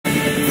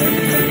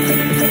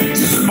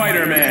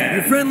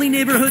friendly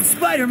neighborhood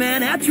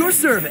Spider-Man at your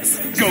service.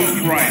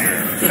 Ghost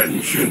Rider.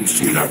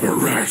 Vengeance never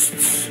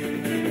rests.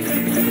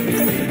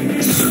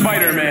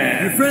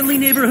 Spider-Man. Your friendly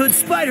neighborhood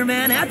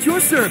Spider-Man at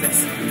your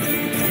service.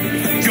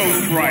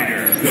 Ghost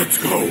Rider. Let's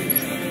go.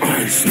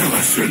 I smell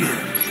a sinner.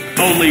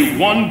 Only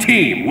one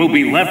team will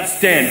be left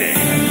standing.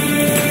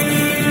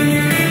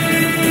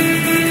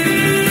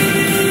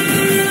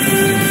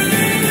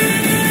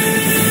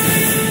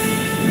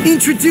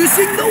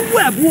 Introducing the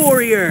Web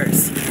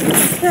Warriors!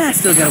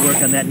 Still gotta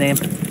work on that name.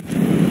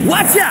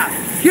 Watch out!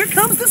 Here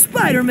comes the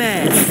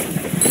Spider-Man!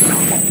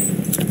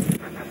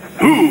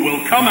 Who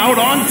will come out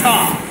on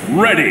top?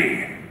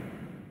 Ready!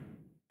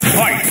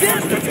 Fight!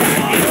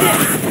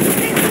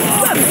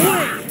 Web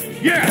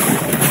Wing! Yes!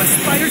 A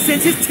spider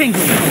senses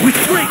tingling with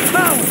great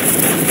power!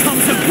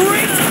 Comes a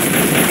great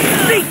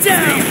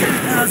beatdown!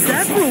 How's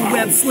that for a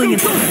web slinging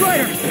Ghost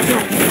Rider?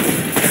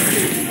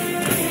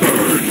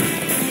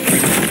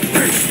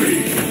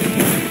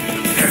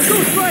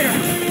 Ghost Rider!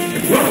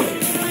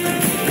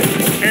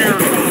 Air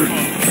combo!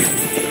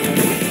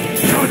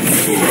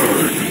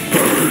 Burn!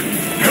 Burn!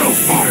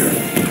 Hellfire!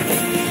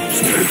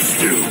 Stand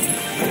still!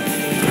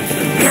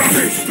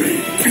 Face me!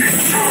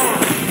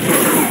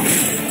 Burn!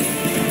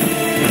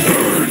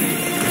 Burn!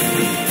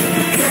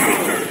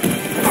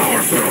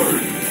 Power burn!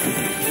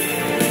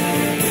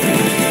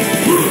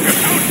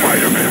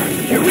 Spider-Man!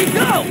 Here we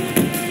go!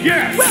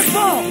 Yes! Web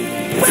ball!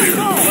 Web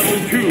ball! Level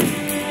 2!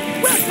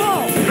 Web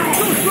ball!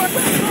 Ghost Rider!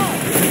 Web ball!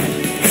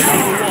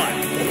 Level 1!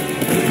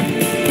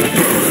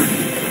 Burn!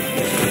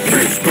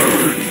 Face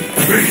burn!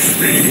 Face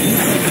me!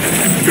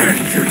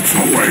 Vengeance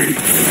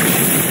awaits!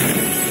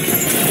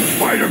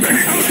 Spider-Man!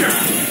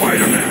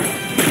 Spider-Man!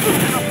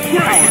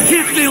 Power!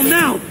 Can't fail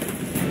now!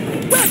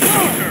 Web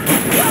ball!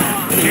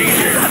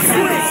 Danger!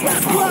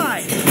 Web fly!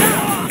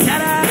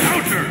 Ta-da!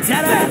 Counter!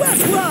 Ta-da! Web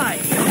fly!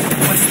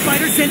 A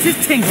spider senses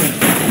tingling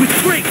with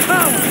great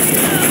power!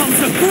 Comes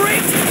a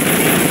great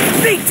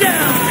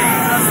beatdown!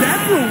 How's that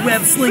for a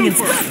web slinging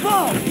web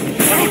ball?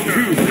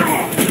 Counter!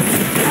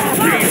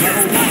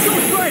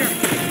 Ghost Rider!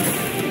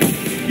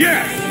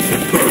 Yes!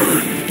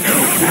 Burn!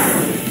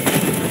 Hellfire!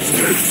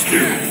 Stand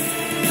still!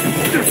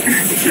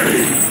 Defeat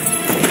Shane!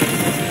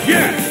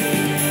 Yes!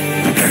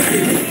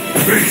 Hey!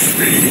 Face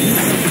me!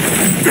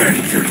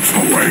 Vengeance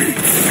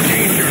awaits!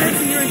 Danger!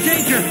 Benson, you're in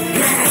danger!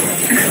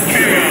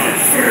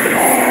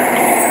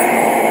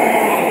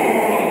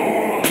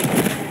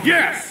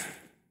 Yes!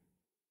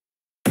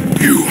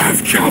 You have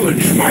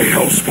challenged my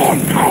Hellspawn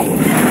power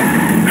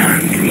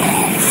and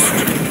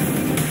lost.